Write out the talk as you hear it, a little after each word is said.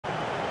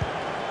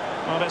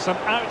Well, it's an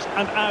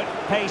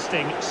out-and-out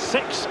pasting.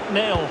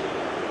 6-0.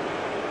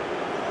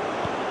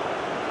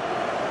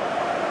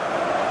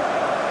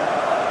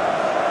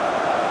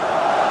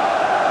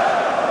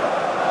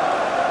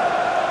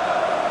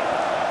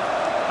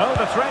 Oh,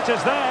 the threat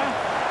is there.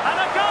 And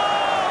a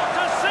goal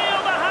to seal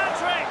the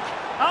hat-trick.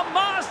 A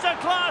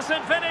masterclass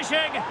in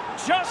finishing.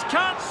 Just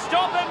can't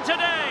stop him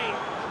today.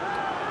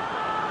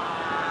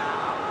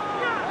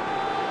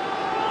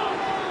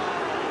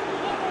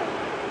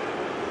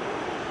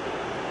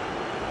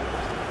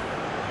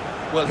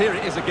 Well, here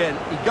it is again.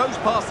 He goes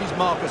past his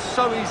marker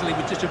so easily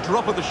with just a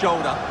drop of the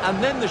shoulder,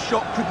 and then the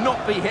shot could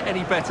not be hit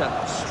any better.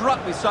 Struck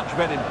with such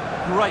venom.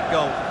 Great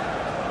goal.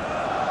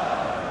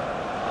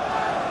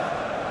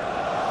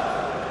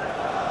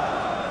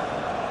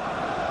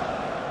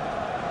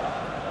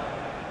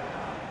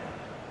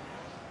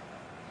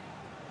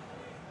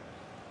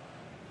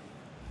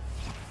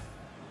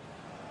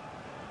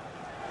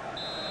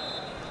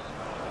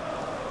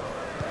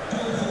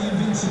 Goal for the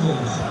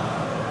Invincibles.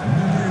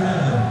 Number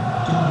 11.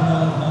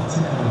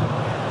 Martinelli.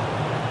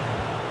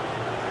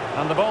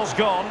 And the ball's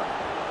gone.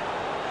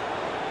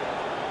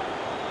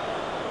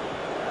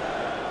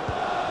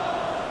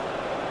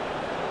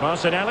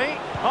 Martinelli,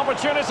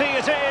 opportunity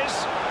it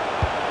is.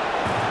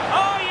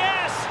 Oh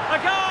yes, a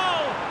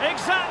goal!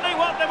 Exactly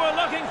what they were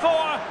looking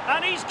for,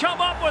 and he's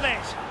come up with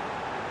it.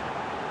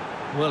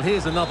 Well,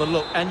 here's another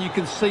look, and you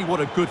can see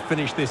what a good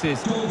finish this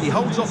is. He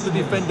holds off the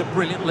defender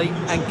brilliantly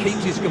and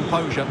keeps his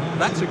composure.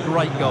 That's a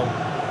great goal.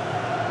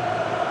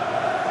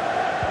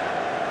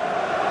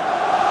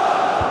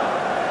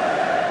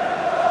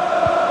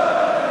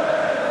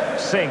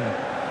 Singh. It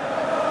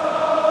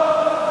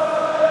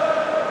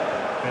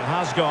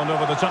has gone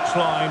over the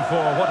touchline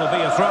for what will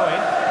be a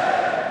throw-in.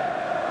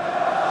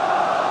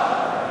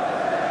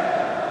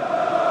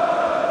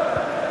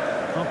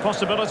 Well,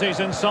 possibilities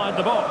inside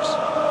the box.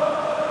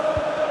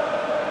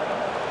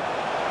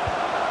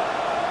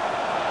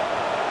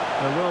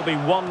 There will be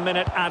 1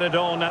 minute added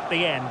on at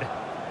the end.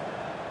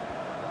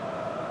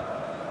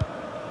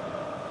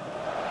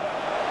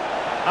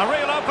 A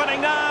real opening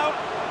now.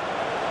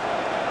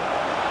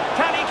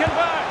 Can he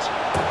convert?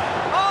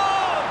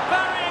 Oh,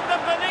 burying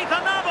them beneath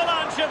an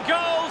avalanche of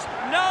goals.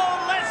 No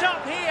let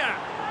up here.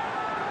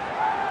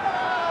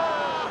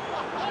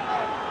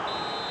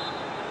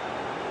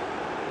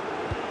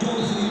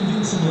 Goal for the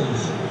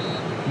Invincibles.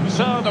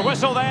 So the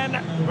whistle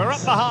then. We're at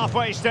the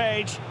halfway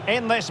stage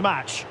in this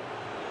match.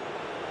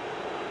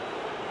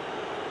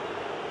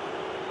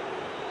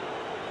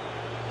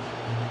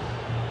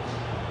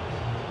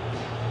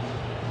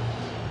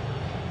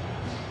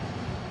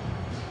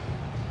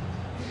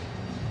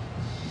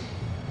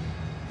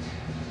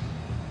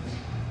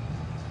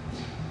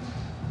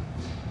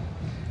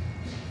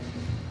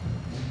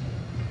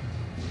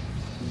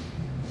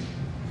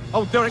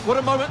 Oh, Derek, what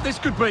a moment this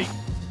could be.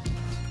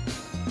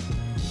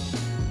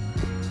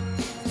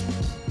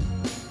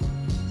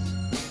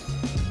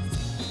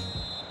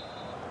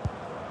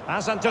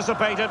 As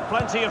anticipated,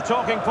 plenty of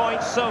talking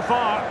points so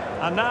far.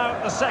 And now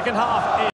the second half is...